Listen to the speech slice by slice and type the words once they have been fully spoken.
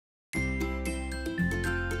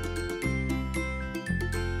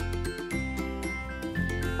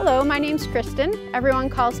Hello, my name's Kristen. Everyone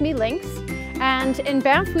calls me Lynx. And in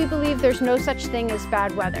Banff, we believe there's no such thing as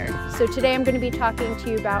bad weather. So today I'm going to be talking to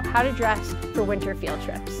you about how to dress for winter field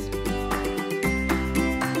trips.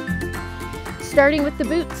 Starting with the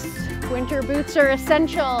boots. Winter boots are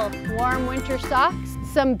essential. Warm winter socks,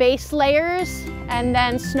 some base layers, and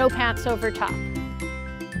then snow pants over top.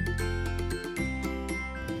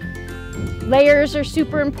 Layers are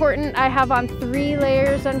super important. I have on 3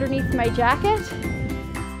 layers underneath my jacket.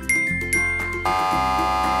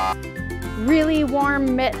 Really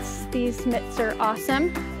warm mitts. These mitts are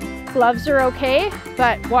awesome. Gloves are okay,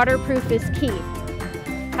 but waterproof is key.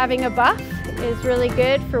 Having a buff is really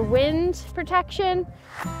good for wind protection.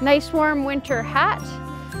 Nice warm winter hat.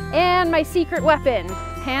 And my secret weapon,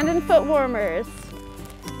 hand and foot warmers.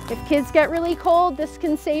 If kids get really cold, this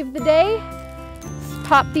can save the day.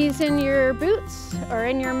 Pop these in your boots or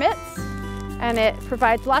in your mitts, and it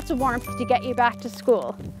provides lots of warmth to get you back to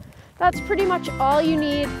school. That's pretty much all you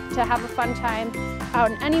need to have a fun time out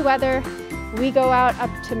in any weather. We go out up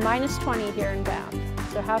to -20 here in Banff,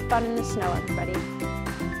 so have fun in the snow, everybody.